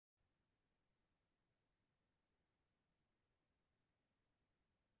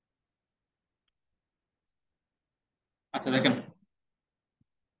আচ্ছা দেখেন,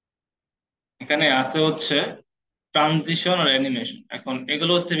 এখানে আছে হচ্ছে ট্রানজিশন আর অ্যানিমেশন। এখন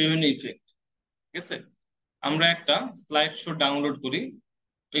এগুলো হচ্ছে বিভিন্ন ইফেক্ট। ঠিক আছে, আমরা একটা স্লাইড শো ডাউনলোড করি,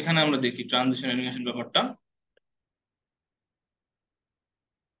 এখানে আমরা দেখি ট্রানজিশন অ্যানিমেশন ব্যাপারটা।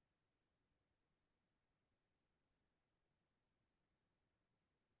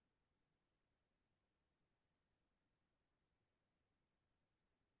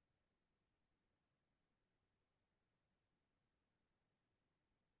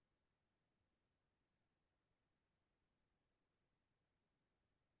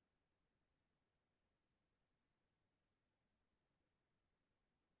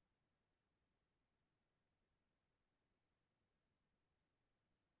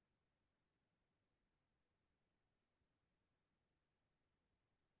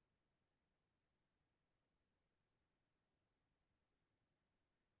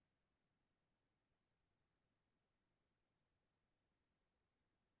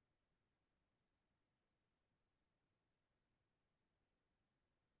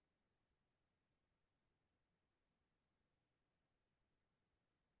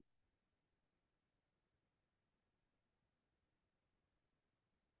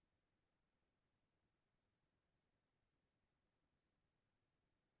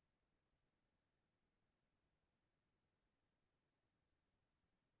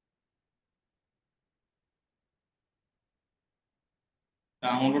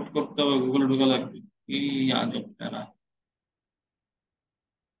 ডাউনলোড করতে হবে, গুগলে ঢোকা লাগবে। কি আজব তারা।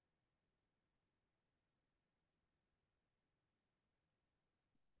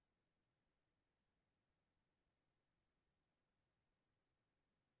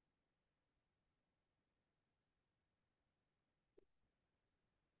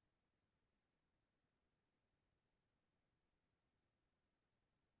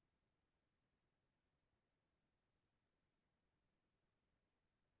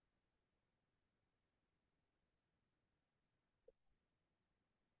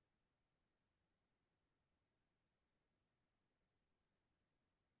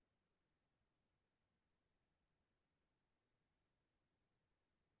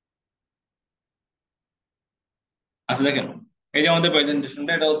 আচ্ছা দেখেন, এই যে আমাদের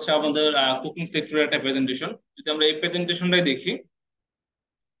প্রেজেন্টেশনটা, এটা হচ্ছে আমাদের কুকিং সেক্টরের একটা প্রেজেন্টেশন। যদি আমরা এই প্রেজেন্টেশনটাই দেখি,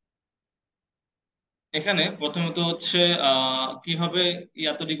 এখানে প্রথমত হচ্ছে কিভাবে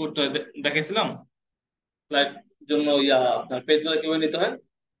ইয়া তৈরি করতে হয় দেখেছিলাম। স্লাইড জন্য ইয়া আপনার পেজগুলো কিভাবে নিতে হয়।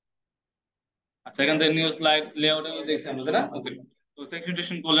 আচ্ছা, এখান থেকে নিউ স্লাইড লেআউট দেখছি আমরা, তাই না? ওকে। তো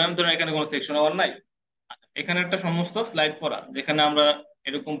সেকশন করলাম, ধরুন এখানে কোনো সেকশন আমার নাই। আচ্ছা, এখানে একটা সমস্ত স্লাইড করা, যেখানে আমরা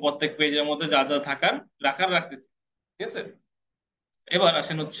এরকম প্রত্যেক পেজের মধ্যে যা যা থাকার রাখার রাখতেছি। ঠিক আছে, এবার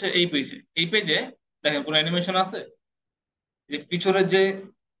আসেন হচ্ছে এই পেজে। এই পেজে দেখেন কোনো অ্যানিমেশন আছে? যে পিছনের যে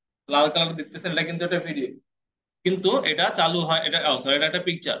লাল কালার দেখতেছেন, এটা কিন্তু একটা ভিডিও, কিন্তু এটা চালু হয়, এটা সরি, এটা একটা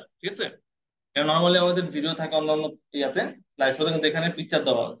পিকচার। ঠিক আছে, এটা নর্মালি আমাদের ভিডিও থাকে অন্যান্য ইয়াতে, স্লাইড শোতে, কিন্তু এখানে পিকচার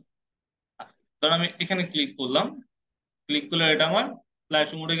দেওয়া আছে। আচ্ছা, ধরুন আমি এখানে ক্লিক করলাম, ক্লিক করলে এটা আমার স্লাইড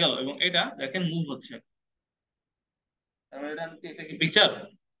শো মোডে গেল, এবং এটা দেখেন মুভ হচ্ছে। তার মানে এটা কি পিকচার?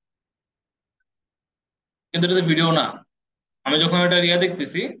 কিন্তু এটা তো ভিডিও না। আমি যখন এটা রিয়া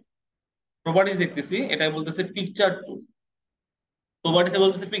দেখতেছি, প্রপার্টিজ দেখতেছি, এটা বলতেছে পিকচার টুল। প্রপার্টিসে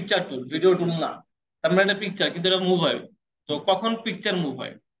বলতেছে পিকচার টুল, ভিডিও টুল না। তার মানে এটা পিকচার, কিন্তু এটা মুভ হয়। তো কখন পিকচার মুভ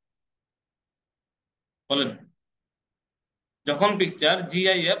হয় বলেন? যখন পিকচার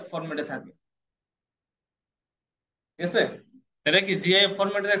জিআইএফ ফরম্যাটে থাকে। ঠিক আছে, এটা কি জিআইএফ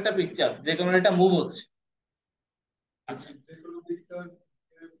ফরম্যাটের একটা পিকচার, যে কারণে এটা মুভ হচ্ছে। আচ্ছা,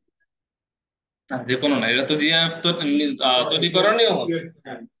 না যে কোনো না, এটা তো জিআইএফ তো তৈরি করার নিয়ম আছে।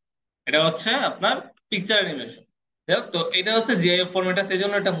 এটা হচ্ছে আপনার পিকচার অ্যানিমেশন। যাই হোক, তো এটা হচ্ছে জিআইএফ ফরম্যাট, সেই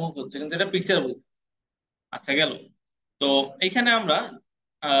জন্য এটা মুভ হচ্ছে, কিন্তু এটা পিকচার মুভ। আচ্ছা গেল। তো এইখানে আমরা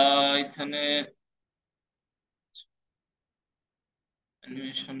এখানে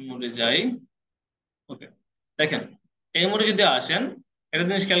অ্যানিমেশন মোডে যাই। ওকে, দেখেন, এই মোডে যদি আসেন, একটা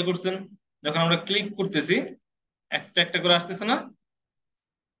জিনিস খেয়াল করছেন, যখন আমরা ক্লিক করতেছি একটা একটা করে আসতেছে না?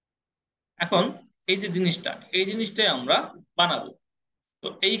 এখন এই যে জিনিসটা, এই জিনিসটাই আমরা বানাবো। তো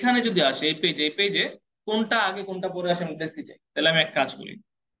এইখানে যদি আসে, এই পেজে কোনটা আগে কোনটা পরে আসে আমি দেখতে চাই, তাহলে আমি এক কাজ করি,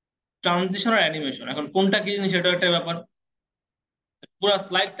 ট্রানজিশন আর অ্যানিমেশন, এখন কোনটা কি জিনিস এটা একটা ব্যাপার। পুরো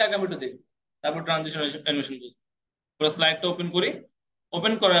স্লাইডটা আগে আমি একটু দেখি, তারপর ট্রানজিশন অ্যানিমেশন বুঝবো। পুরো স্লাইডটা ওপেন করি।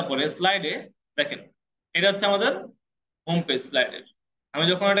 ওপেন করার পরে স্লাইডে দেখেন, এটা হচ্ছে আমাদের হোম পেজ স্লাইডের। আমি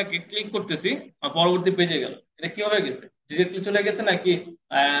যখন এটাকে ক্লিক করতেছি, আমার পরবর্তী পেজে গেল। এটা কিভাবে গেছে? ডিরেক্টলি চলে গেছে নাকি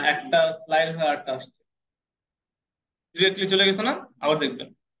একটা স্লাইড হয়ে আরেকটা আসছে? ডিরেক্টলি চলে গেছে না? আবার দেখবেন,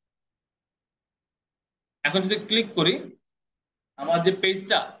 এখন যদি ক্লিক করি, আমার যে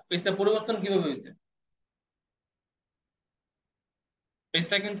পেজটা, পেজটা পরিবর্তন কিভাবে হয়েছে?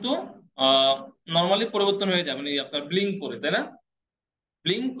 পেজটা কিন্তু নর্মালি পরিবর্তন হয়ে যাবে, মানে আপনার ব্লিঙ্ক করে, তাই না?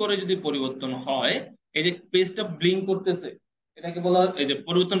 ব্লিঙ্ক করে যদি পরিবর্তন হয়, এই যে পেজটা ব্লিঙ্ক করতেছে, এটাকে বলা হয়, এই যে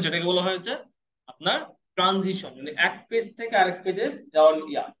পরিবর্তন সেটাকে বলা হয়েছে আপনার ট্রানজিশন, মানে এক পেজ থেকে আরেক পেজে যাওয়ার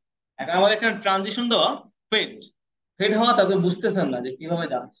ইয়া। এখন আমার এখানে ট্রানজিশন দেওয়া ফেড, ফেড হওয়া তাদের বুঝতেছেন না যে কিভাবে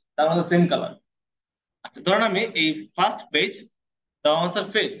যাচ্ছে, তার মধ্যে সেম কালার। আচ্ছা ধরেন আমি এই ফার্স্ট পেজ দেওয়া আমার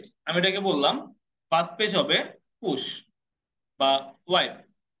ফেড, আমি এটাকে বললাম ফার্স্ট পেজ হবে পুশ বা ওয়াইপ।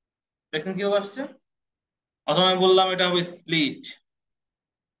 দেখছেন কিভাবে আসছে? অথবা আমি বললাম এটা হবে স্প্লিট,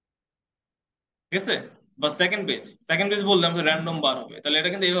 ঠিক আছে? বা সেকেন্ড পেজ বললাম র্যান্ডম বার হবে, তাহলে এটা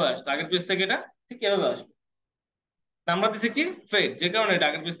কিন্তু এইভাবে আসবে আগের পেজ থেকে, এটা ঠিক এভাবে আসবে। তা আমরা দিচ্ছি কি ফেড, যে কারণে এটা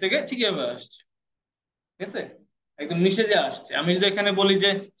আগের পেজ থেকে ঠিক এভাবে আসছে, ঠিক আছে? একদম নিচে যে আসছে। আমি যদি এখানে বলি যে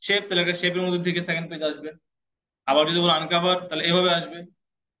শেপ, তাহলে একটা শেপের মধ্যে থেকে সেকেন্ড পেজ আসবে। আবার যদি বলি আনকাভার, তাহলে এভাবে আসবে।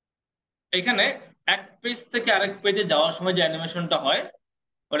 এখানে এক পেজ থেকে আরেক পেজে যাওয়ার সময় যে অ্যানিমেশনটা হয়,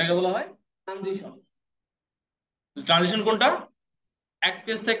 ওটাকে বলা হয় ট্রানজিশন। ট্রানজিশন কোনটা? এক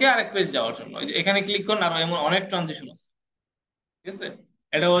পেজ থেকে আরেক পেজ যাওয়ার জন্য এই যে এখানে ক্লিক করুন, আর এমন অনেক ট্রানজিশন আছে, ঠিক আছে?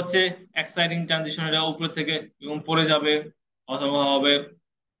 এটা হচ্ছে এক্সাইটিং ট্রানজিশন, এটা উপর থেকে এবং পড়ে যাবে, অথবা হবে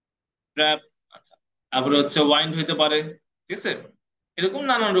ট্র্যাপ। আচ্ছা, তারপরে হচ্ছে ওয়াইন্ড হইতে পারে, ঠিক আছে? এরকম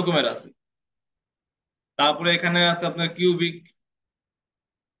নানান রকমের আছে। তারপরে এখানে আছে আপনার কিউবিক,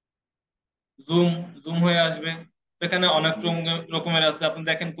 জুম, জুম হয়ে আসবে। তো এখানে অনেক রকমের আছে, আপনি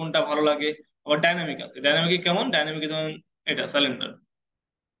দেখেন কোনটা ভালো লাগে। আবার ডাইনামিক আছে, ডাইনামিক কেমন? ডাইনামিক যেমন এটা সাইলেন্টার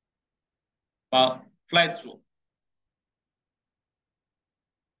বা ফ্লাই থ্রু,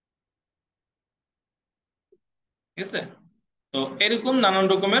 ঠিক আছে? তো এরকম নানান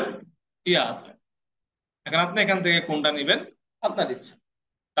রকমের ইয়া আছে। এখন আপনি এখান থেকে কোনটা নেবেন আপনার ইচ্ছা।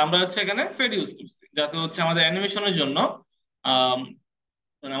 তা আমরা হচ্ছে এখানে ফেড ইউজ করছি যাতে হচ্ছে আমাদের অ্যানিমেশনের জন্য আম,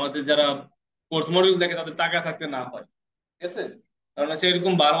 মানে আমাদের যারা কোর্স মডিউল দেখে তাদের টাকা থাকতে না হয়, ঠিক আছে? কারণ হচ্ছে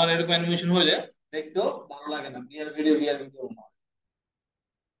এরকম বারবার এরকম অ্যানিমেশন হলে দেখতেও ভালো লাগে না, বিয়ার ভিডিও না।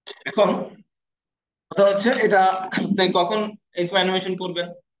 এখন কথা হচ্ছে এটা আপনি কখন এরকম অ্যানিমেশন করবেন?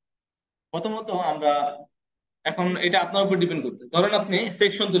 প্রথমত আমরা এখন এটা আপনার উপর ডিপেন্ড করতে, ধরেন আপনি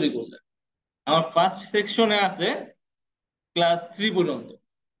সেকশন তৈরি করলেন। আমার ফার্স্ট সেকশনে আছে ক্লাস 3 পর্যন্ত,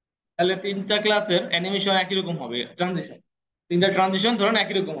 তাহলে তিনটা ক্লাসের অ্যানিমেশন একই রকম হবে, ট্রানজিশন, তিনটা ট্রানজিশন ধরেন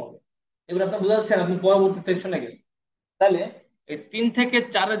একই রকম হবে। এবার আপনি বোঝাচ্ছেন আপনি পরবর্তী সেকশনে গেছেন, তাহলে এই 3 থেকে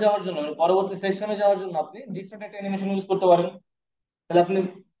 4-এ যাওয়ার জন্য, মানে পরবর্তী সেকশনে যাওয়ার জন্য আপনি ডিফারেন্ট একটা অ্যানিমেশন ইউজ করতে পারেন। তাহলে আপনি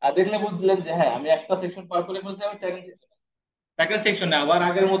দেখলে বুঝলেন যে হ্যাঁ আমি একটা সেকশন পার করে ফেলছি, আমি সেকেন্ড সেকশনে আবার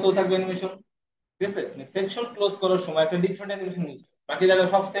আগের মতো থাকবে অ্যানিমেশন, ঠিক আছে? সেকশন ক্লোজ করার সময় একটা ডিফারেন্ট অ্যানিমেশন ইউজ করেন, বাকি জায়গায়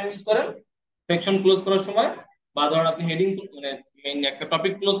সব সেম ইউজ করেন। সেকশন ক্লোজ করার সময় বা ধরুন আপনি হেডিং, মানে মেইন একটা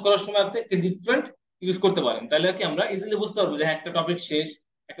টপিক ক্লোজ করার সময় আপনি একটা ডিফারেন্ট ইউজ করতে পারেন, তাহলে কি আমরা ইজিলি বুঝতে পারবো যে হ্যাঁ একটা টপিক শেষ,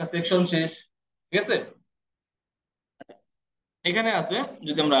 একটা সেকশন শেষ, ঠিক আছে? এখানে আছে,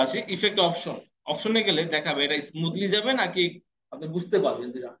 যদি আমরা আসি ইফেক্ট অপশন, অপশনে গেলে দেখাবে এটা স্মুথলি যাবে নাকি আপনি বুঝতে পারবেন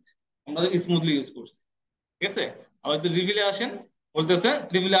যে যাচ্ছে। আমরা স্মুথলি ইউজ করছি, ঠিক আছে? আবার যদি রিভিলে আসেন, বলতেছে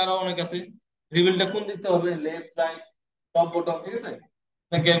রিভিলে আরো অনেক আছে। রিভিলটা কোন দিকতে হবে, লেফট রাইট টপ বটম, ঠিক আছে?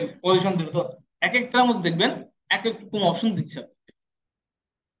 আপনাকে পজিশন দিবে তো, এক একটার মধ্যে দেখবেন এক এক রকম অপশন দিচ্ছে।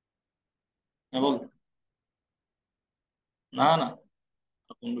 হ্যাঁ বল। না না,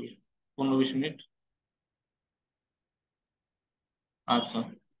 15-20 মিনিট। আচ্ছা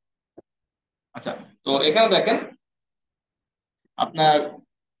আচ্ছা, তো এখানে দেখেন আপনার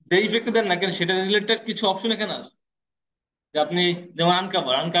যে ইফেক্ট দেন না কেন সেটা রিলেটেড কিছু অপশন এখানে আছে। যে আপনি যেমন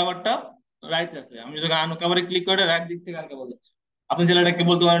আনকাভারটা রাইট আছে, আমি যখন আনকাভারে ক্লিক করে রাইট দিক থেকে আনকাভার যাচ্ছে। আপনি চাইলে এটাকে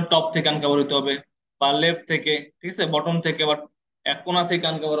বলতে পারেন টপ থেকে আনকাভার হতে হবে, বা লেফট থেকে, ঠিক আছে, বটম থেকে, বা এক কোণা থেকে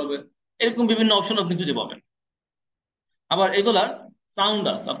আনকাভার হবে। এরকম বিভিন্ন অপশন আপনি খুঁজে পাবেন। আবার এগুলার সাউন্ড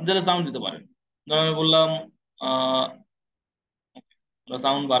আছে, আপনি চাইলে সাউন্ড দিতে পারেন। ধরুন আমি বললাম আহ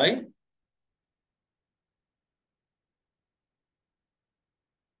সাউন্ড বাড়াই।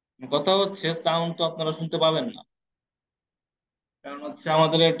 কথা হচ্ছে সাউন্ড তো আপনারা শুনতে পাবেন না, কারণ হচ্ছে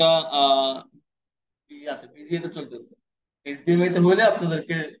আমাদের এটা আহ ইয়াতে পিজিএ তে চলতেছে। এইচডিএমআই তে হলে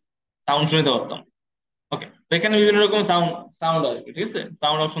আপনাদেরকে সাউন্ড শুনতে পারতাম। ওকে, তো এখানে বিভিন্ন রকম সাউন্ড সাউন্ড আসবে, ঠিক আছে?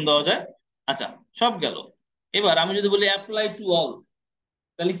 সাউন্ড অপশন দেওয়া যায়। আচ্ছা, সব গেল। এবার আমি যদি বলি অ্যাপ্লাই টু অল,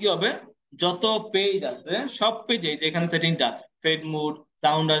 তাহলে কি হবে? যত পেজ আছে সব পেজে যে এখানে সেটিংটা, ফেড মুড,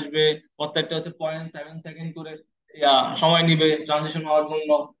 সাউন্ড আসবে, প্রত্যেকটা হচ্ছে 0.7 সেকেন্ড করে ইয়া সময় নিবে ট্রানজিশন হওয়ার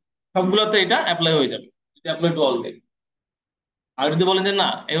জন্য, সবগুলোতে এটা অ্যাপ্লাই হয়ে যাবে যদি অ্যাপ্লাই টু অল দেয়। আর যদি বলেন যে না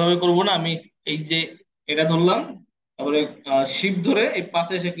এভাবে করবো না, আমি এই যে এটা ধরলাম, তারপরে শিপ ধরে এই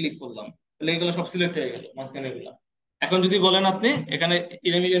পাশে এসে ক্লিক করলাম, তাহলে এগুলো সব সিলেক্ট হয়ে গেল মাঝখানে এগুলা। এখন যদি বলেন আপনি এখানে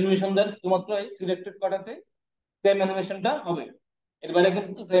অ্যানিমেশন দেন, শুধুমাত্র এই সিলেক্টেড করাতে সেম অ্যানিমেশনটা হবে, এর বাইরে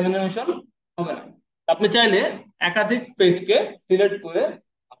কিন্তু সেম অ্যানিমেশন হবে না। আপনি চাইলে একাধিক পেজকে সিলেক্ট করে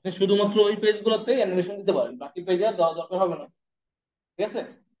আপনি শুধুমাত্র ওই পেজগুলোতে অ্যানিমেশন দিতে পারেন, বাকি পেজে আর দেওয়া দরকার হবে না। ঠিক আছে।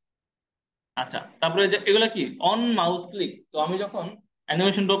 আচ্ছা, তারপরে যে এগুলা কি অন মাউস ক্লিক, তো আমি যখন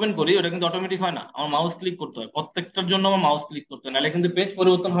অ্যানিমেশনটা ওপেন করি ওটা কিন্তু অটোমেটিক হয় না, আমার মাউস ক্লিক করতে হয়, প্রত্যেকটার জন্য আমার মাউস ক্লিক করতে হয়, নাহলে কিন্তু পেজ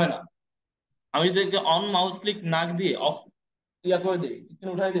পরিবর্তন হয় না। আমি যদি অন মাউস ক্লিক না দিয়ে অফ ইয়া করে দিই, পিছনে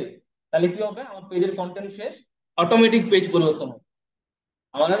উঠাই দিই, তাহলে কি হবে, আমার পেজের কন্টেন্ট শেষ, অটোমেটিক পেজ পরিবর্তন হবে,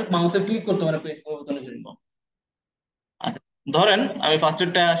 আমার আর মাউসে ক্লিক করতে হবে না পেজ পরিবর্তনের জন্য। আচ্ছা, ধরেন আমি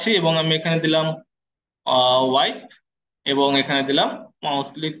ফার্স্টেরটা আসি এবং আমি এখানে দিলাম ওয়াইপ, এবং এখানে দিলাম mouse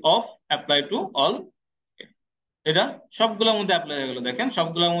click of, apply to all. এটা সবগুলোর মধ্যে অ্যাপ্লাই হয়ে গেল, দেখেন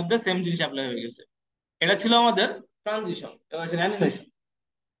সবগুলোর মধ্যে সেম জিনিস অ্যাপ্লাই হয়ে গেছে। এটা ছিল আমাদের ট্রানজিশন। এবার অ্যানিমেশন।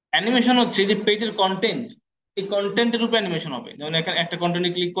 অ্যানিমেশন হচ্ছে এই যে পেজের কন্টেন্ট, এই কন্টেন্টের উপর অ্যানিমেশন হবে। যেমন এখানে একটা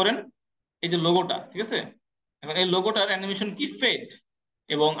কন্টেন্টে ক্লিক করেন, এই যে লোগোটা, ঠিক আছে, এখন এই লোগোটার অ্যানিমেশন কি ফেড,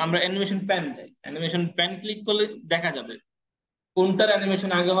 এবং আমরা অ্যানিমেশন প্যান যাই, অ্যানিমেশন প্যান ক্লিক করলে দেখা যাবে কোনটার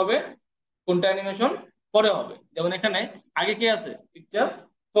অ্যানিমেশন আগে হবে, কোনটা অ্যানিমেশন পরে হবে। যেমন এখানে আগে কি আছে, পিকচার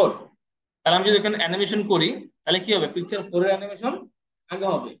 4, তাহলে আমি যদি এখানে অ্যানিমেশন করি, তাহলে কি হবে, পিকচার 4 এর অ্যানিমেশন আগে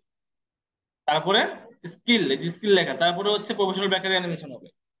হবে। তারপরে স্কিল, এই যে স্কিল লেখা, তারপরে হচ্ছে প্রফেশনাল ব্যাকারি অ্যানিমেশন হবে।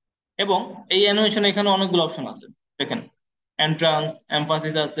 এবং এই অ্যানিমেশন এখানে অনেকগুলো অপশন আছে, দেখেন এন্ট্রান্স,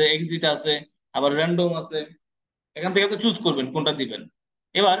 এমফাসিস আছে, এক্সিট আছে, আবার র্যান্ডম আছে। এখান থেকে আপনি চুজ করবেন কোনটা দিবেন।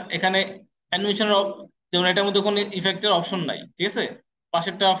 এবার এখানে অ্যানিমেশনের যেমন এটার মধ্যে কোনো ইফেক্টের অপশন নাই, ঠিক আছে,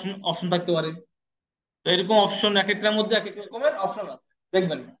 পাশেরটা অপশন অপশন থাকতে পারে। তো এরকম অপশন এক একটার মধ্যে এক এক রকমের অপশন আছে,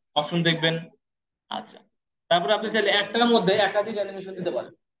 দেখবেন, অপশন দেখবেন। আচ্ছা, তারপরে আপনি চাইলে একটার মধ্যে একাধিক অ্যানিমেশন দিতে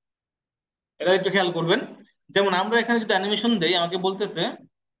পারেন, এটা একটু খেয়াল করবেন। যেমন আমরা এখানে যদি অ্যানিমেশন দেই, আমাকে বলতেছে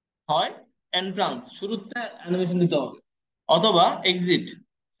হয় এন্ট্রান্স, শুরুতে অ্যানিমেশন দিতে হবে, অথবা এক্সিট,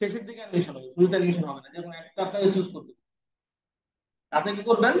 শেষের দিকে অ্যানিমেশন হবে, শুরুতে অ্যানিমেশন হবে না। যেমন একটা আপনাকে চুজ করতে হবে। আপনি কি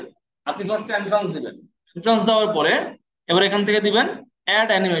করবেন, আপনি ফার্স্টে এন্ট্রান্স দিবেন, এন্ট্রান্স দেওয়ার পরে এবার এখান থেকে দিবেন অ্যাড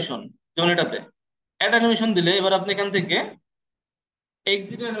অ্যানিমেশন। যেমন এটাতে অ্যাড অ্যানিমেশন দিলে এবার আপনি এখান থেকে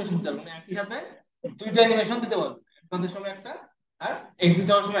এক্সিট অ্যানিমেশন দিতে পারবেন, মানে একই সাথে দুইটা অ্যানিমেশন দিতে পারবেন, এন্ট্রান্সের সময় একটা আর এক্সিট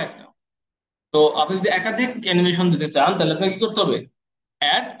হওয়ার সময় একটা। তো আপনি যদি একাধিক অ্যানিমেশন দিতে চান, তাহলে আপনাকে কি করতে হবে,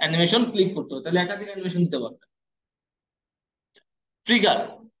 অ্যাড অ্যানিমেশন ক্লিক করতে হবে, তাহলে একাধিক অ্যানিমেশন দিতে পারবেন। ট্রিগার,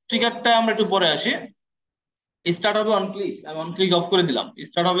 ট্রিগারটা আমরা একটু পরে আসি। স্টার্ট হবে অন ক্লিক, আমি অন ক্লিক অফ করে দিলাম,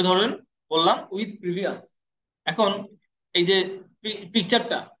 স্টার্ট হবে ধরেন বললাম উইথ প্রিভিয়াস। এখন এই যে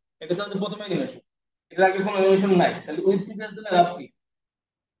পিকচারটা, এটা তো আমাদের প্রথম অ্যানিমেশন, এটার আগে কোনো অ্যানিমেশন নাই, তাহলে উইথ প্রিভিয়াস দিলে লাভ কি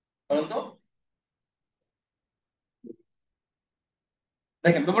বলেন তো।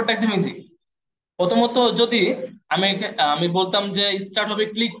 দেখেন ব্যাপারটা একদম ইজি। প্রথমত যদি আমি বলতাম যে স্টার্ট হবে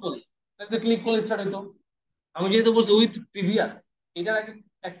ক্লিক করলে, তাহলে ক্লিক করলে স্টার্ট হইতো। আমি যেহেতু বলছি উইথ প্রিভিয়াস, এটার আগে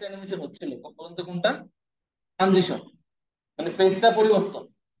একটা অ্যানিমেশন হচ্ছিল, বলুন তো কোনটা, ট্রানজিশন, মানে পেজটা পরিবর্তন।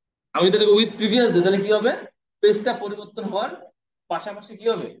 আমি যদি উইথ প্রিভিয়াস দিই, তাহলে কি হবে, পেজটা পরিবর্তন হওয়ার পাশাপাশি কি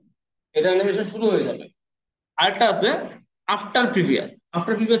হবে, এটা অ্যানিমেশন শুরু হয়ে যাবে। আরেকটা আছে আফটার প্রিভিয়াস।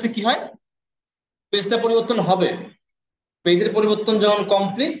 আফটার প্রিভিয়াসে কি হয়, পেজটা পরিবর্তন হবে, পেজের পরিবর্তন যখন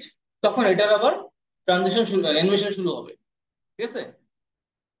কমপ্লিট, তখন এটার আবার ট্রানজিশন শুরু, অ্যানিমেশন শুরু হবে। ঠিক আছে।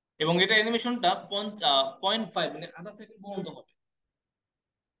 এবং এটা অ্যানিমেশনটা 0.5 মানে আধা সেকেন্ড পর্যন্ত হবে।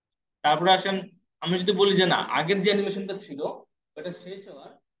 তারপরে আসেন, আমি যদি বলি যে না, আগের যে অ্যানিমেশনটা ছিল ওটা শেষ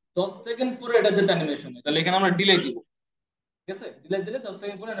হওয়ার 10 সেকেন্ড পরে এটা যেটা অ্যানিমেশন হয়, তাহলে এখানে আমরা ডিলে দিব। ঠিক আছে, ডিলে দিলে 10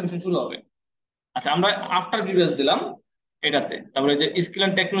 সেকেন্ড পরে অ্যানিমেশন শুরু হবে। আচ্ছা, আমরা আফটার প্রিভিয়াস দিলাম এটাতে, তারপরে যে স্কিল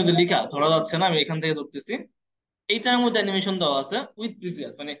এন্ড টেকনোলজি লেখা ধরা যাচ্ছে না, আমি এখান থেকে ধরতেছি। এইটার মধ্যে অ্যানিমেশন দেওয়া আছে উইথ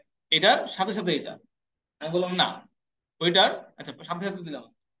প্রিভিয়াস, মানে এটার সাথে সাথে এটা। আমি বললাম না ওইটার, আচ্ছা সাথে সাথে দিলাম।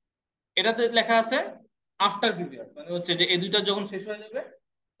 এটাতে লেখা আছে আফটার প্রিভিয়াস, মানে হচ্ছে যে এই দুইটা যখন শেষ হয়ে যাবে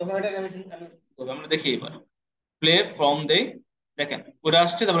তখন এটা অ্যানিমেশন অ্যানিমেশন হবে। আমরা দেখি এবার প্লে ফ্রম দেই, দেখেন ওটা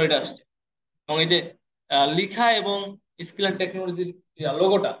আসছে, তারপরে এটা আসছে। এবং এই যে লিখা এবং স্কিল এন্ড টেকনোলজির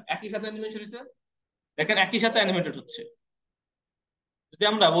লোগোটা একই সাথে অ্যানিমেশন হচ্ছে, দেখেন একই সাথে অ্যানিমেটেড হচ্ছে। যদি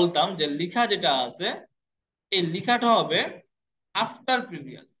আমরা বলতাম যে লিখা যেটা আছে, এই লিখাটা হবে আফটার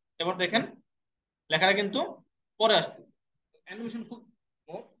প্রিভিয়াস, এবার দেখেন লেখাটা কিন্তু পরে আসছে। অ্যানিমেশন খুব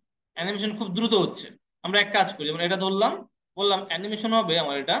অ্যানিমেশন খুব দ্রুত হচ্ছে। আমরা এক কাজ করি, মানে এটা ধরলাম, বললাম অ্যানিমেশন হবে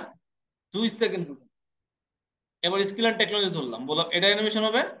আমার এটা 2 সেকেন্ড পর্যন্ত। এবার স্কিল অ্যান্ড টেকনোলজি ধরলাম, বললাম এটা অ্যানিমেশন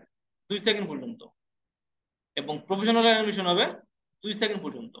হবে 2 সেকেন্ড পর্যন্ত, এবং প্রফেশনাল অ্যানিমেশন হবে 2 সেকেন্ড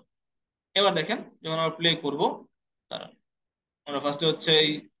পর্যন্ত। এবার দেখেন যখন আমরা প্লে করবো, দাঁড়ান, আমরা ফার্স্টে হচ্ছে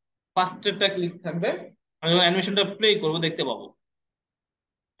এই ফার্স্টেরটা ক্লিক থাকবে, আমি যখন অ্যানিমেশনটা প্লে করবো দেখতে পাবো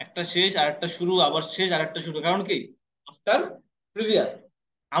একটা শেষ আর একটা শুরু, আবার শেষ আর একটা শুরু, কারণ কি, আফটার প্রিভিয়াস।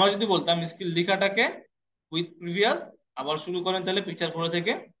 আমরা যদি বলতাম স্কিল লেখাটাকে উইথ প্রিভিয়াস আবার শুরু করেন, তাহলে পিকচার ফলো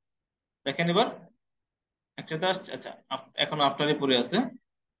থেকে দেখেন এবার একসাথে আসছে। আচ্ছা, এখন আফটারে পড়ে আছে,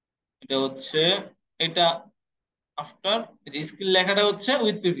 এটা হচ্ছে এটা আফটার, স্কিল লেখাটা হচ্ছে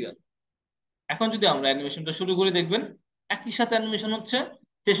উইথ প্রিভিয়াস। এখন যদি আমরা অ্যানিমেশনটা শুরু করে দেখবেন একই সাথে অ্যানিমেশন হচ্ছে,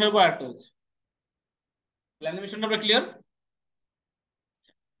 শেষের পর একটা হচ্ছে। অ্যানিমেশনটা আমরা ক্লিয়ার।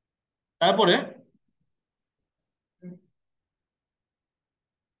 তারপরে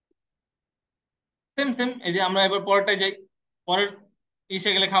সেম সেম, এই যে আমরা এবার পরেরটায় যাই। পরের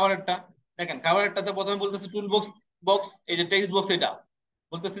ইসে গেলে খাবারেরটা, দেখেন খাবারেরটাতে প্রথমে বলতেছে টুল বক্স, বক্স এই যে টেক্সট বক্স, এটা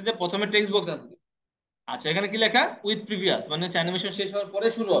বলতেছে যে প্রথমে টেক্সট বক্স আসবে। আচ্ছা, এখানে কি লেখা উইথ প্রিভিয়াস, মানে হচ্ছে অ্যানিমেশন শেষ হওয়ার পরে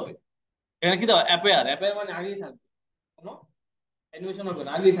শুরু হবে। এখানে কি দাও অ্যাপেয়ার, অ্যাপেয়ার মানে আগেই থাকবে, কোনো অ্যানিমেশন হবে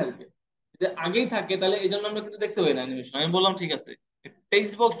না, আগেই থাকবে। যদি আগেই থাকে তাহলে এই জন্য আমরা কিন্তু দেখতে পাই না অ্যানিমেশন। আমি বললাম ঠিক আছে,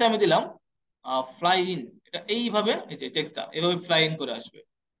 টেক্সট বক্সে আমি দিলাম ফ্লাই ইন, এটা এইভাবে এই যে টেক্সটটা এইভাবে ফ্লাই ইন করে আসবে।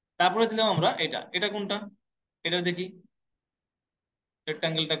 তারপরে দিলাম আমরা এটা, এটা কোনটা, এটা দেখি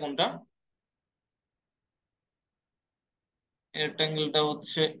রেক্টাঙ্গেলটা কোনটা। রেক্টাঙ্গেলটা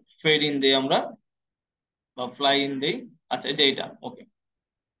হচ্ছে ফেড ইন দেই আমরা, বা ফ্লাই ইন দেই। আচ্ছা, এই যে এটা ওকে।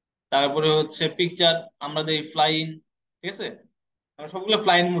 তারপরে হচ্ছে পিকচার, আমরা দেই ফ্লাই ইন। ঠিক আছে, আমরা সবগুলো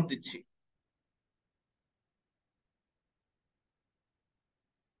ফ্লাই ইন মোড দিচ্ছি।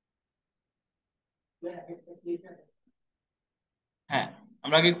 হ্যাঁ,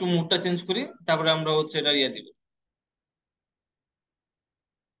 আমরা আগে একটু মুডটা চেঞ্জ করি, তারপরে আমরা হচ্ছে এটা ইয়ে দিব।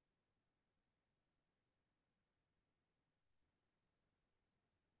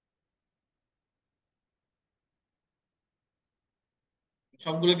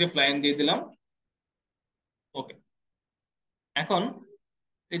 সবগুলোকে ফ্লাই ইন দিয়ে দিলাম। ওকে। এখন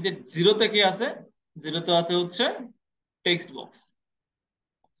এই যে জিরোতে কি আছে, জিরোতে আছে হচ্ছে টেক্সট বক্স,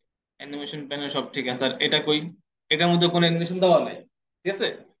 অ্যানিমেশন প্যানেল সব ঠিক আছে। আর এটা কই, এটার মধ্যে কোনো অ্যানিমেশন দেওয়া নাই। ঠিক আছে,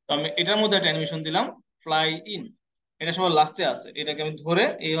 তো আমি এটার মধ্যে একটা অ্যানিমেশন দিলাম, ফ্লাই ইন। এটা সবার লাস্টে আছে, এটাকে আমি ধরে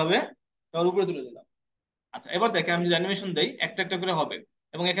এইভাবে সবার উপরে তুলে দিলাম। আচ্ছা, এবার দেখেন আমি যদি অ্যানিমেশন দেই একটা একটা করে হবে।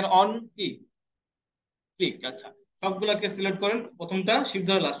 এবং এখানে অন কি ক্লিক। আচ্ছা, সবগুলাকে সিলেক্ট করেন, প্রথমটা শিফট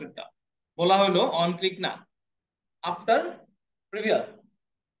ধরে লাস্টেরটা। বলা হলো অন ক্লিক না, আফটার প্রিভিয়াস।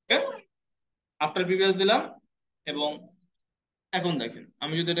 ওকে, আফটার প্রিভিয়াস দিলাম। এবং এখন দেখেন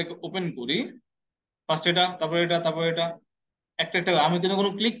আমি যদি এটাকে ওপেন করি, ফার্স্ট এটা, তারপর এটা, তারপর এটা, একটা একটা আমি কিন্তু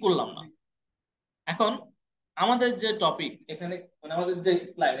কোনো ক্লিক করলাম না। এখন আমাদের যে টপিক এখানে, মানে আমাদের যে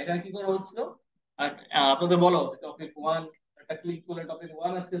স্লাইড এখানে কি করা হচ্ছিল, আর আপনাদের বলা হচ্ছে টপিক ওয়ান, একটা ক্লিক করলে টপিক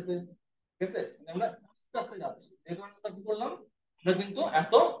ওয়ান আসতেছে। ঠিক আছে, মানে আমরা আস্তে আস্তে যাচ্ছি, এই কারণে আমরা কি করলাম, আমরা কিন্তু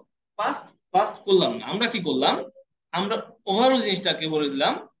এত ফাস্ট ফাস্ট করলাম না। আমরা কি করলাম, আমরা ওভারঅল জিনিসটাকে বলে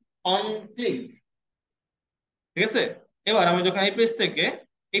দিলাম অন ক্লিক। ঠিক আছে, এবার আমি যখন এই পেজ থেকে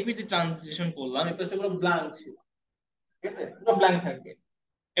এই পেজে ট্রানজিশন করলাম, এই পেজটা পুরো ব্ল্যাঙ্ক ছিল। ঠিক আছে, পুরো ব্ল্যাঙ্ক থাকবে।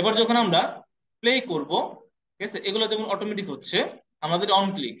 এবার যখন আমরা প্লে করব, ঠিক আছে, এগুলো যেমন অটোমেটিক হচ্ছে আমাদের অন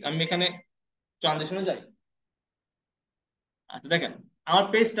ক্লিক। আমি এখানে ট্রানজিশনে যাই। আচ্ছা দেখেন, আমার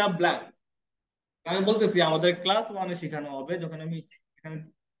পেজটা ব্ল্যাঙ্ক। আমি বলতেছি আমাদের ক্লাস ওয়ানে শেখানো হবে, যখন আমি এখানে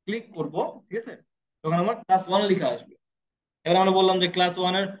ক্লিক করব, ঠিক আছে, তখন আমার ক্লাস ওয়ান লেখা আসবে। এবার আমরা বললাম যে ক্লাস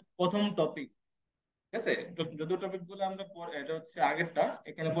ওয়ানের প্রথম টপিক। ঠিক আছে, যত টপিক গুলো আমরা এটা হচ্ছে আগেরটা,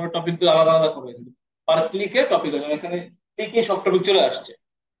 এখানে পরে টপিক গুলো আলাদা আলাদা করে দিই। পার ক্লিকে টপিক হবে, এখানে ক্লিকে সব টপিক চলে আসছে।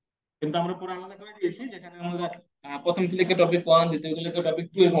 কিন্তু আমরা পুরো আলাদা করে দিয়েছি, যেখানে আমরা প্রথম ক্লিকে টপিক ওয়ান, দ্বিতীয় ক্লিকে টপিক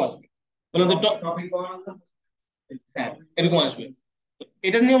টু, এরকম আসবে। বললাম তো টপিক ওয়ান, হ্যাঁ এরকম আসবে। তো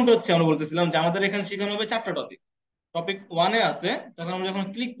এটার নিয়মটা হচ্ছে আমরা বলতেছিলাম যে আমাদের এখানে শেখানো হবে চারটা টপিক। টপিক ওয়ানে আছে, তখন আমরা যখন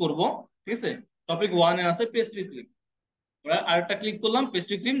ক্লিক করব, ঠিক আছে, টপিক ওয়ানে আছে পেস্ট্রি ক্লিক, আমরা আরেকটা ক্লিক করলাম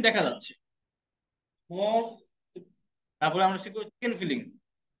পেস্ট্রি ক্লিন দেখা যাচ্ছে। তারপরে আমরা শিখবো চিকেন ফিলিং,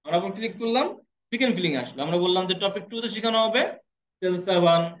 আমরা আবার ক্লিক করলাম, চিকেন ফিলিং আসলো। আমরা বললাম যে টপিক টু তে শেখানো হবে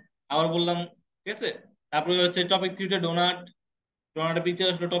সেলসাবান, আবার বললাম। ঠিক আছে, তারপরে হচ্ছে টপিক থ্রি তে ডোনাট, ডোনাটের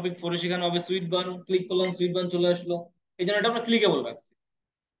পিকচার আসলো। টপিক ফোরে শেখানো হবে সুইট বান, ক্লিক করলাম সুইট বান চলে আসলো। এই জন্য এটা আমরা ক্লিকেবল রাখছি।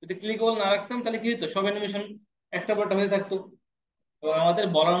 যদি ক্লিকেবল না রাখতাম তাহলে কি হতো, সব অ্যানিমেশন একটা পর একটা হয়ে থাকতো, এবং আমাদের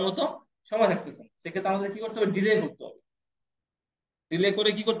বলার মতো সময় থাকতেছে না। সেক্ষেত্রে আমাদের কি করতে হবে, ডিলে করতে হবে। ডিলে করে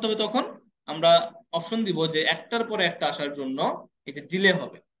কি করতে হবে তখন, আমরা অপশন দিব যে একটার পরে একটা আসার জন্য এটা ডিলে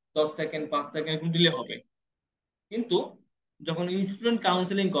হবে, 10 সেকেন্ড 5 সেকেন্ড এরকম ডিলে হবে। কিন্তু যখন স্টুডেন্ট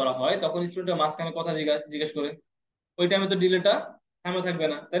কাউন্সিলিং করা হয় তখন স্টুডেন্টের মাঝখানে কথা জিজ্ঞেস করে, ওই টাইমে তো ডিলেটা থামে থাকবে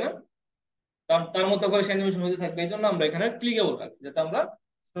না, তাই না? তার তার মতো করে সে অ্যানিমেশন হতে থাকবে। এই জন্য আমরা এখানে ক্লিকেবল রাখছি, যাতে আমরা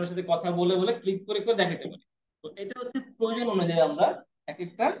স্টুডেন্টের সাথে কথা বলে বলে ক্লিক করে করে দেখাতে পারি। তো এটা হচ্ছে প্রয়োজন অনুযায়ী আমরা এক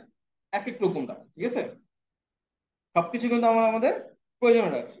একটা এক এক রকম রাখি। ঠিক আছে, সবকিছু কিন্তু আমরা আমাদের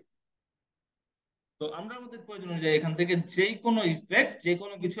প্রয়োজনে রাখি। তো আমরা আমাদের প্রয়োজন অনুযায়ী এখান থেকে যে কোনো ইফেক্ট যে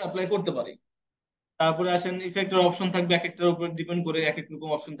কোনো কিছু অ্যাপ্লাই করতে পারি। তারপরে আসেন ইফেক্টের অপশন থাকবে, এক একটার উপর ডিপেন্ড করে এক এক রকম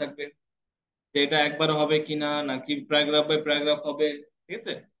অপশন থাকবে, যে এটা একবার হবে কিনা নাকি প্যারাগ্রাফ বাই প্যারাগ্রাফ হবে। ঠিক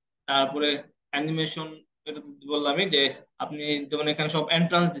আছে, তারপরে অ্যানিমেশন, এটা তো বললামই যে আপনি যেমন এখানে সব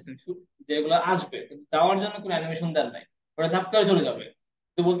এন্ট্রান্স দিচ্ছেন, যে এগুলো আসবে, কিন্তু যাওয়ার জন্য কোনো অ্যানিমেশন দেন নাই, ওটা ধাপ করে চলে যাবে।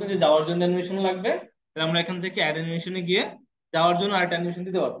 তো বলতেন যে যাওয়ার জন্য অ্যানিমেশন লাগবে, তাহলে আমরা এখান থেকে অ্যাড অ্যানিমেশনে গিয়ে যাওয়ার জন্য আরেকটা অ্যানিমেশন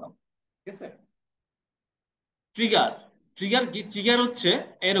দিতে পারতাম। ঠিক আছে। ট্রিগার, ট্রিগার কি? ট্রিগার হচ্ছে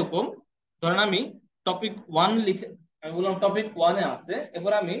এরকম, ধরেন আমি টপিক ওয়ান লিখে, আমি বললাম টপিক ওয়ানে আছে,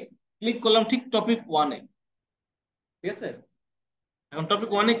 এবার আমি ক্লিক করলাম ঠিক টপিক ওয়ানে। ঠিক আছে। এখন টপিক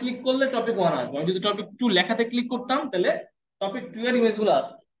ওয়ানে ক্লিক করলে টপিক ওয়ান আসবে, আমি যদি টপিক টু লেখাতে ক্লিক করতাম তাহলে টপিক টু এর ইমেজ গুলো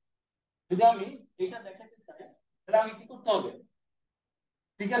আসবে। যদি আমি এটা দেখাতে চাই তাহলে আমি কি করতে হবে?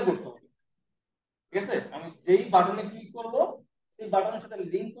 ট্রিগার করতে হবে। ঠিক আছে। আমি যেই বাটনে ক্লিক করব সেই বাটনের সাথে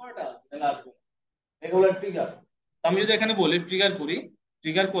লিঙ্ক করাটা তাহলে আসবে, এগুলো ট্রিগার। আমি যদি এখানে বলি ট্রিগার করি,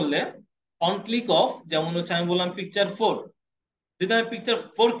 ট্রিগার করলে অন ক্লিক অফ, যেমন হচ্ছে আমি বললাম পিকচার ফোর, যদি আমি পিকচার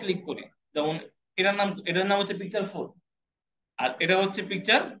ফোর ক্লিক করি, যেমন এটার নাম হচ্ছে পিকচার ফোর, আর এটা হচ্ছে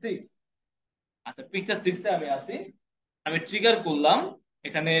পিকচার সিক্স। আচ্ছা, পিকচার সিক্সে আমি আছি, আমি ট্রিগার করলাম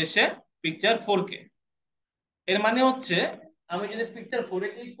এখানে এসে পিকচার ফোর কে। এর মানে হচ্ছে আমি যদি পিকচার ফোরে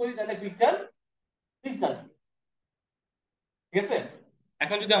ক্লিক করি তাহলে পিকচার সিক্স আসবে। ঠিক আছে।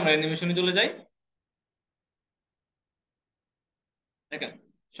 এখন যদি আমরা অ্যানিমেশনে চলে যাই, দেখেন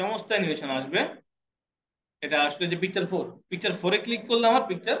সমস্ত অ্যানিমেশন আসবে। এটা আসলে যে পিকচার ফোর, পিকচার ফোরে ক্লিক করলে আমার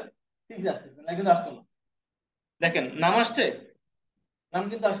পিকচার সিক্স আসতেছে না, কিন্তু আসতো না। দেখেন নাম আসছে, নাম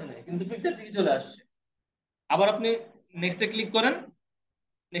কিন্তু আসে নাই, কিন্তু পিকচার ঠিকই চলে আসছে। আবার আপনি নেক্সটে ক্লিক করেন,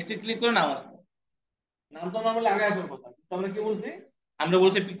 নেক্সটে ক্লিক করে নাম আসবে। নাম তো নর্মালি আগে আসার কথা, কিন্তু আমরা কি বলছি? আমরা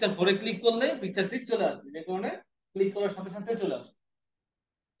বলছি পিকচার ফোরে ক্লিক করলে পিকচার সিক্স চলে আসবে, যে কারণে ক্লিক করার সাথে সাথে চলে আসবে।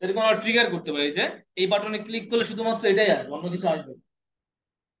 এরকম আমরা ট্রিগার করতে পারি যে এই বাটনে ক্লিক করলে শুধুমাত্র এটাই আসবে, অন্য কিছু আসবে না।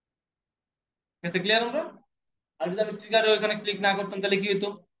 ঠিক আছে, ক্লিয়ার আমরা? আর যদি আমি ট্রিগার ওখানে ক্লিক না করতাম তাহলে কি হতো?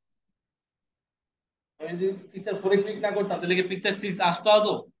 আমি যদি পিকচার ফোরে ক্লিক না করতাম তাহলে কি পিকচার সিক্স আসতো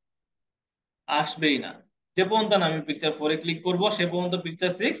আদৌ? আসবেই না। যে পর্যন্ত না আমি পিকচার ফোরে ক্লিক করব সে পর্যন্ত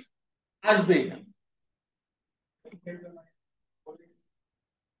পিকচার সিক্স আসবেই না।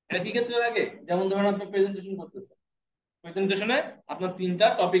 এটা কি ক্ষেত্রে লাগে? যেমন ধরেন আপনি প্রেজেন্টেশন করতেছেন, প্রেজেন্টেশনে আপনার তিনটা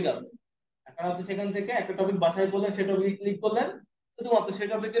টপিক আছে, এখন আপনি সেখান থেকে একটা টপিক বাছাই করলেন, সেই টপিকে ক্লিক করলেন, শুধুমাত্র সেই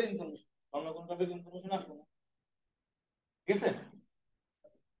টপিকের ইনফরমেশন, অন্য কোনো টপিক ইনফরমেশন আসবে না। ঠিক আছে।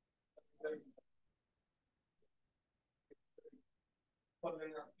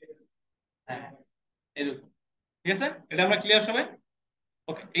 হ্যাঁ, এরকম। ঠিক আছে, এটা আমরা ক্লিয়ার সবাই?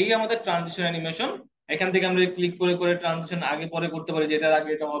 ওকে, এই আমাদের ট্রানজিশন অ্যানিমেশন। এখান থেকে আমরা ক্লিক করে করে ট্রানজিশন আগে পরে করতে পারি, যে এটার আগে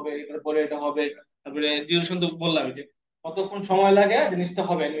এটা হবে, এটার পরে এটা হবে। তারপরে ডিউরেশন তো বললাম, যে কতক্ষণ সময় লাগে জিনিসটা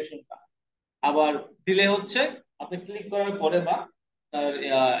হবে অ্যানিমেশনটা। আবার ডিলে হচ্ছে আপনি ক্লিক করার পরে বা তার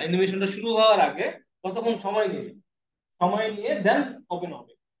অ্যানিমেশনটা শুরু হওয়ার আগে কতক্ষণ সময় নিবে, সময় নিয়ে দেন ওপেন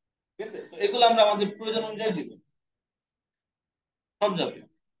হবে। ঠিক আছে। তো এগুলো আমরা আমাদের প্রয়োজন অনুযায়ী দিব, সব যাবে।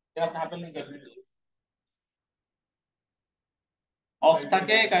 আপনি হাঁটার লিঙ্ক অফ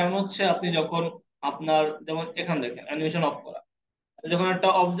থাকে, কারণ হচ্ছে আপনি যখন আপনার, যেমন এখান দেখেন অ্যানিমেশন অফ করা, আপনি যখন একটা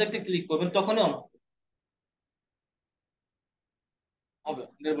অবজেক্টে ক্লিক করবেন তখনই অন হবে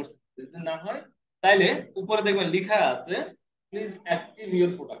 100%। যদি না হয় তাইলে উপরে দেখবেন লেখা আছে প্লিজ অ্যাক্টিভ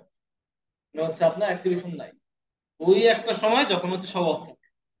ইউর প্রোডাক্ট, মানে হচ্ছে আপনার অ্যাক্টিভেশন নাই। ওই একটা সময় যখন হচ্ছে সব অফ থাকে।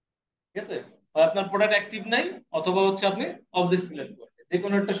 ঠিক আছে। হয় আপনার প্রোডাক্ট অ্যাক্টিভ নাই, অথবা হচ্ছে আপনি অবজেক্ট সিলেক্ট করবেন, যে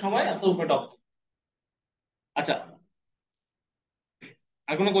কোনো একটা সময় আপনার উপরে অফ থাকে। আচ্ছা,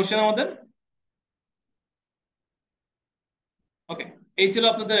 আর কোনো কোশ্চেন আমাদের? ওকে, এই ছিল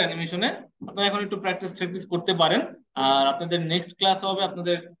আপনাদের অ্যানিমেশনে। আপনারা এখন একটু প্র্যাকটিস প্র্যাকটিস করতে পারেন। আর আপনাদের নেক্সট ক্লাস হবে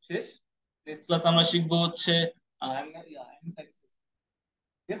আপনাদের শেষ। নেক্সট ক্লাস আমরা শিখবো হচ্ছে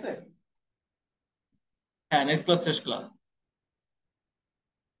ঠিক আছে। হ্যাঁ, নেক্সট ক্লাস শেষ ক্লাস।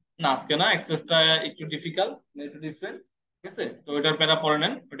 না, আজকে না, এক্সেসটা একটু ডিফিকাল্ট, একটু ডিফারেন্ট। ঠিক আছে, তো ওইটার প্যারা পড়ে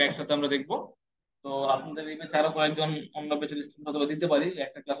নেন, ওটা একসাথে আমরা দেখবো। তো আপনাদের এই ব্যাচে আরো কয়েকজন অন্য ব্যাচের স্টুডেন্ট অথবা দিতে পারি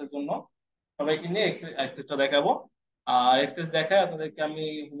একটা ক্লাসের জন্য, সবাইকে নিয়ে এক্সেসটা দেখাবো। আর এক্সেস দেখায় আপনাদেরকে আমি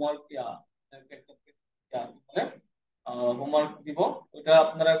হোমওয়ার্ক হোমওয়ার্ক দিব। ওটা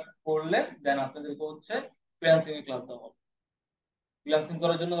আপনারা করলে দেন আপনাদেরকে হচ্ছে ফ্রিল্যান্সিং এর ক্লাস দেওয়া হবে। ফ্রিল্যান্সিং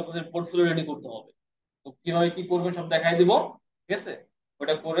করার জন্য আপনাদের পোর্টফোলিও রেডি করতে হবে। তো কিভাবে কি করবেন সব দেখাই দিব। ঠিক আছে।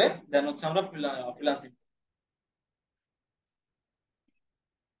 ওটা করে দেন হচ্ছে আমরা ফ্রিল্যান্সিং।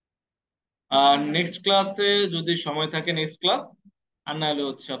 আর নেক্সট ক্লাসে যদি সময় থাকে নেক্সট ক্লাস, আর না হলে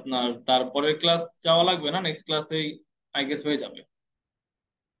হচ্ছে আপনার তারপরের ক্লাস যাওয়া লাগবে না, নেক্সট ক্লাসেই আই গেস হয়ে যাবে।